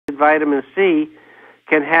vitamin C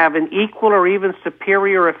can have an equal or even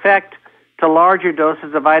superior effect to larger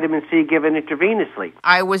doses of vitamin C given intravenously.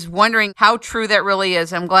 I was wondering how true that really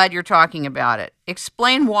is. I'm glad you're talking about it.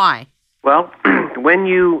 Explain why. Well, when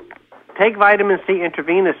you take vitamin C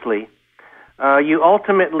intravenously, you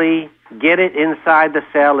ultimately get it inside the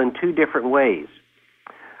cell in two different ways.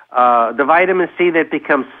 The vitamin C that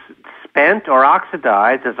becomes spent or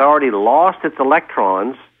oxidized has already lost its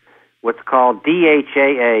electrons, what's called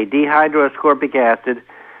DHAA, dehydroascorbic acid,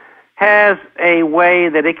 has a way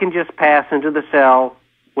that it can just pass into the cell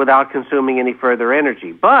without consuming any further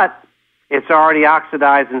energy. But it's already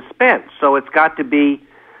oxidized and spent, so it's got to be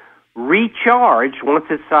recharged once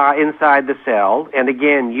it's inside the cell, and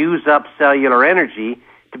again, use up cellular energy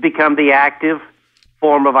to become the active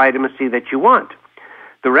form of vitamin C that you want.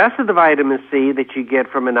 The rest of the vitamin C that you get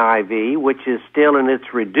from an IV, which is still in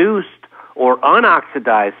its reduced or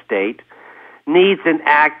unoxidized state, needs an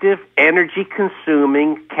active,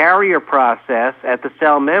 energy-consuming carrier process at the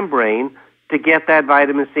cell membrane to get that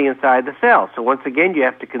vitamin C inside the cell. So once again, you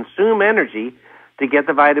have to consume energy to get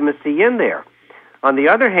the vitamin C in there. On the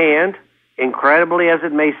other hand, incredibly as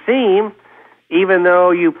it may seem, even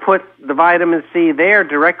though you put the vitamin C there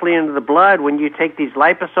directly into the blood, when you take these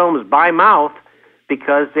liposomes by mouth,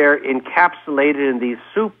 because they're encapsulated in these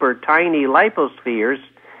super tiny lipospheres,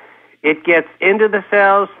 it gets into the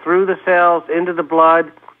cells, through the cells, into the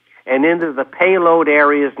blood, and into the payload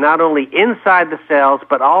areas, not only inside the cells,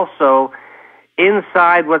 but also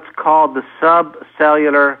inside what's called the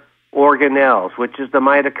subcellular organelles, which is the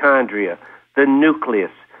mitochondria, the nucleus,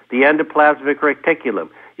 the endoplasmic reticulum.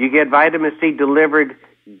 You get vitamin C delivered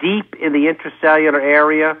deep in the intracellular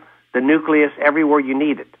area, the nucleus, everywhere you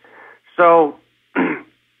need it. So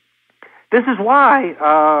this is why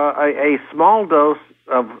a small dose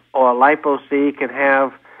of lipo-C can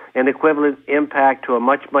have an equivalent impact to a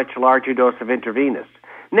much, much larger dose of intravenous.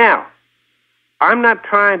 Now, I'm not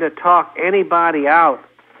trying to talk anybody out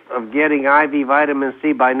of getting IV vitamin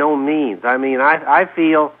C by no means. I mean, I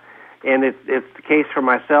feel, and it's the case for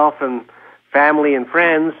myself and family and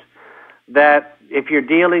friends, that if you're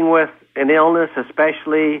dealing with an illness,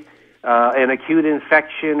 especially an acute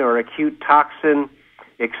infection or acute toxin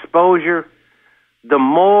exposure, the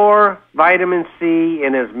more vitamin C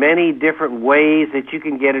in as many different ways that you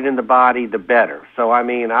can get it in the body, the better. So, I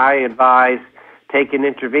mean, I advise take an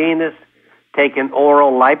intravenous, take an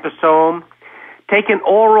oral liposome, take an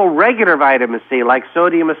oral regular vitamin C like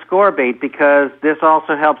sodium ascorbate, because this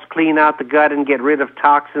also helps clean out the gut and get rid of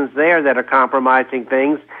toxins there that are compromising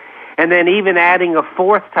things. And then even adding a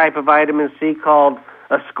fourth type of vitamin C called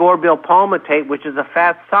ascorbyl palmitate, which is a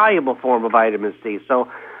fat-soluble form of vitamin C.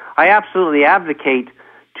 So I absolutely advocate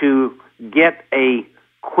to get a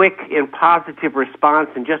quick and positive response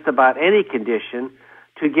in just about any condition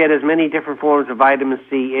to get as many different forms of vitamin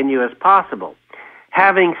C in you as possible.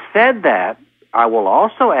 Having said that, I will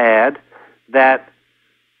also add that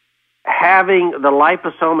having the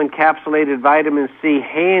liposome encapsulated vitamin C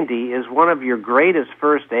handy is one of your greatest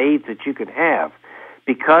first aids that you can have.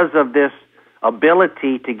 Because of this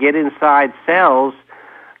ability to get inside cells,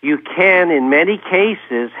 you can, in many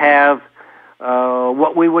cases, have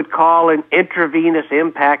what we would call an intravenous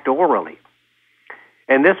impact orally.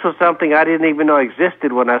 And this was something I didn't even know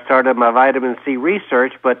existed when I started my vitamin C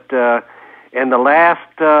research, but in the last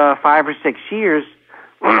 5 or 6 years,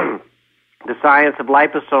 the science of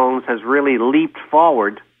liposomes has really leapt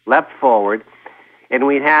forward, and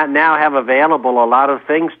we now have available a lot of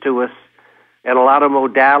things to us and a lot of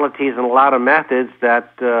modalities and a lot of methods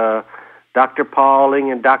that Dr.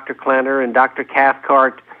 Pauling and Dr. Klenner and Dr.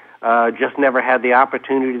 Cathcart just never had the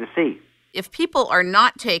opportunity to see. If people are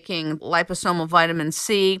not taking liposomal vitamin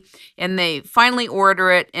C and they finally order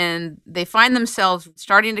it and they find themselves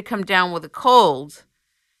starting to come down with a cold,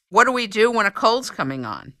 what do we do when a cold's coming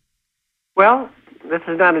on? Well, this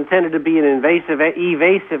is not intended to be an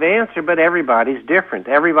evasive answer, but everybody's different.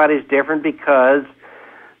 Everybody's different because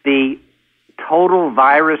the total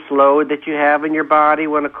virus load that you have in your body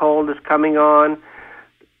when a cold is coming on,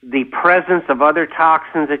 the presence of other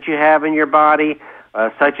toxins that you have in your body,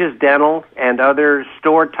 such as dental and other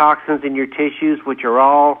stored toxins in your tissues, which are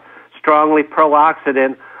all strongly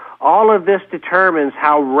pro-oxidant, all of this determines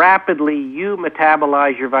how rapidly you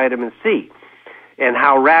metabolize your vitamin C and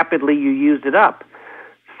how rapidly you use it up.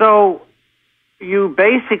 So you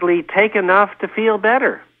basically take enough to feel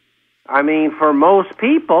better. I mean, for most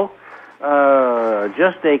people,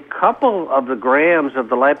 just a couple of the grams of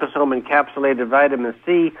the liposome encapsulated vitamin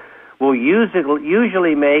C will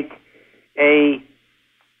usually make a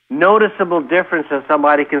noticeable difference, and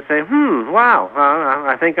somebody can say, wow,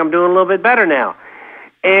 I think I'm doing a little bit better now.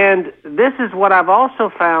 And this is what I've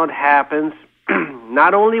also found happens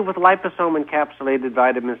not only with liposome-encapsulated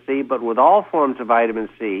vitamin C, but with all forms of vitamin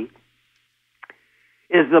C,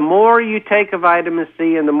 is the more you take a vitamin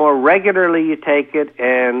C and the more regularly you take it,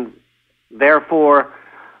 and therefore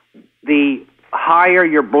the higher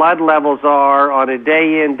your blood levels are on a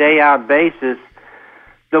day-in, day-out basis,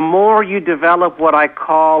 the more you develop what I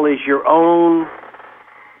call is your own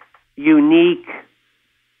unique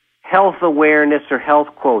health awareness or health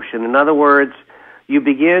quotient. In other words, you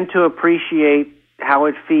begin to appreciate how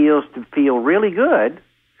it feels to feel really good,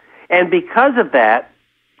 and because of that,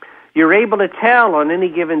 you're able to tell on any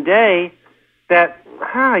given day that,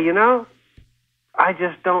 I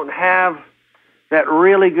just don't have that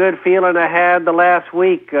really good feeling I had the last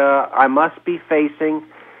week. I must be facing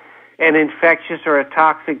an infectious or a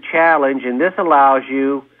toxic challenge, and this allows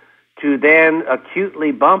you to then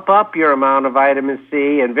acutely bump up your amount of vitamin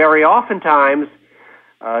C and very oftentimes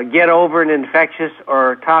get over an infectious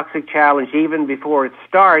or toxic challenge even before it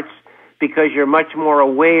starts, because you're much more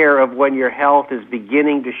aware of when your health is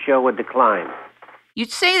beginning to show a decline.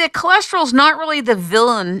 You'd say that cholesterol is not really the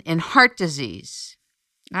villain in heart disease.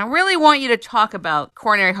 I really want you to talk about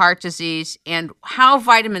coronary heart disease and how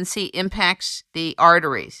vitamin C impacts the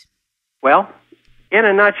arteries. Well, in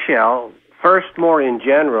a nutshell, first, more in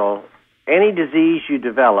general, any disease you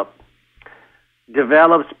develops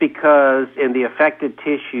because in the affected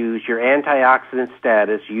tissues, your antioxidant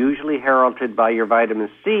status, usually heralded by your vitamin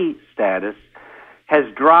C status, has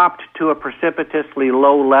dropped to a precipitously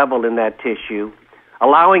low level in that tissue,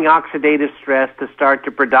 allowing oxidative stress to start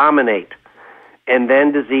to predominate, and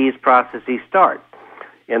then disease processes start.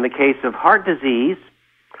 In the case of heart disease,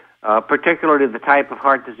 particularly the type of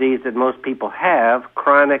heart disease that most people have,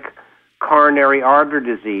 chronic coronary artery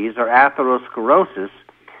disease or atherosclerosis,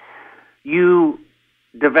 you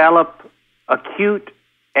develop acute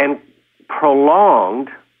and prolonged,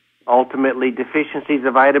 ultimately, deficiencies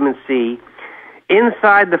of vitamin C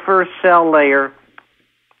inside the first cell layer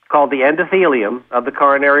called the endothelium of the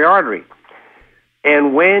coronary artery.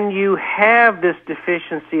 And when you have this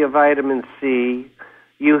deficiency of vitamin C,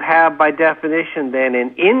 you have, by definition, then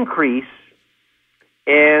an increase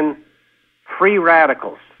in free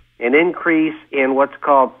radicals, an increase in what's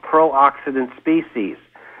called pro-oxidant species.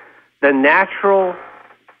 The natural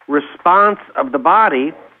response of the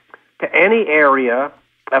body to any area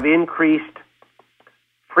of increased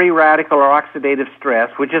free radical or oxidative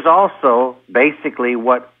stress, which is also basically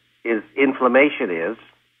what inflammation is,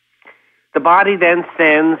 the body then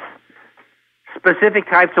sends specific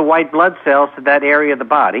types of white blood cells to that area of the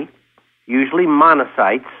body, usually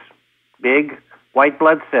monocytes, big white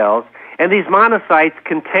blood cells, and these monocytes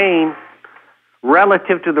contain,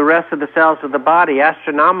 relative to the rest of the cells of the body,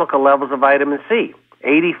 astronomical levels of vitamin C,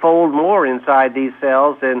 80-fold more inside these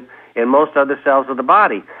cells than in most other cells of the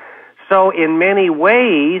body. So in many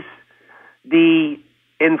ways, the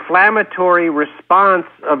inflammatory response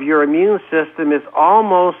of your immune system is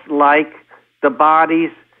almost like the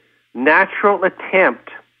body's natural attempt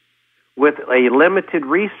with a limited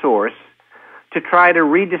resource to try to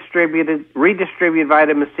redistribute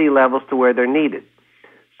vitamin C levels to where they're needed.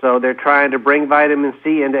 So they're trying to bring vitamin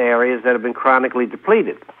C into areas that have been chronically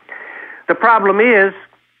depleted. The problem is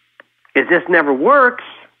this never works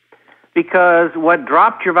because what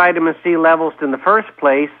dropped your vitamin C levels in the first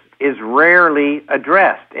place is rarely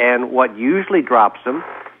addressed, and what usually drops them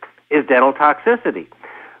is dental toxicity.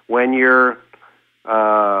 When you're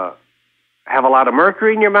have a lot of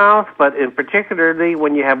mercury in your mouth, but in particularly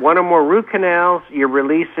when you have one or more root canals, you're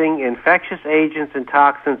releasing infectious agents and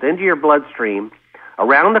toxins into your bloodstream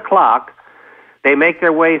around the clock. They make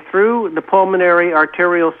their way through the pulmonary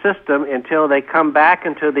arterial system until they come back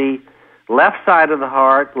into the left side of the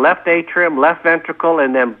heart, left atrium, left ventricle,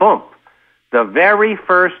 and then boom, the very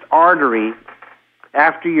first artery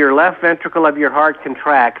after your left ventricle of your heart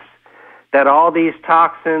contracts that all these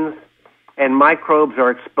toxins and microbes are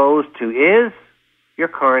exposed to is your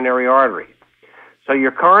coronary artery. So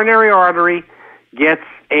your coronary artery gets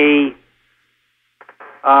a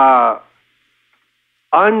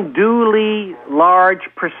unduly large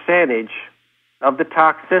percentage of the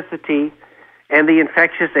toxicity and the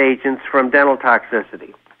infectious agents from dental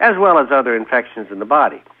toxicity, as well as other infections in the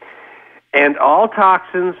body. And all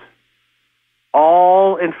toxins,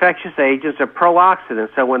 all infectious agents are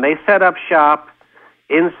pro-oxidants. So when they set up shop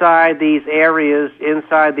inside these areas,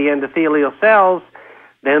 inside the endothelial cells,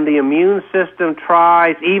 then the immune system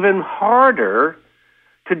tries even harder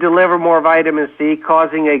to deliver more vitamin C,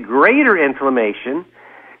 causing a greater inflammation.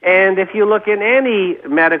 And if you look in any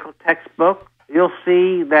medical textbook, you'll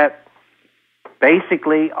see that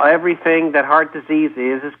Basically, everything that heart disease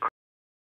is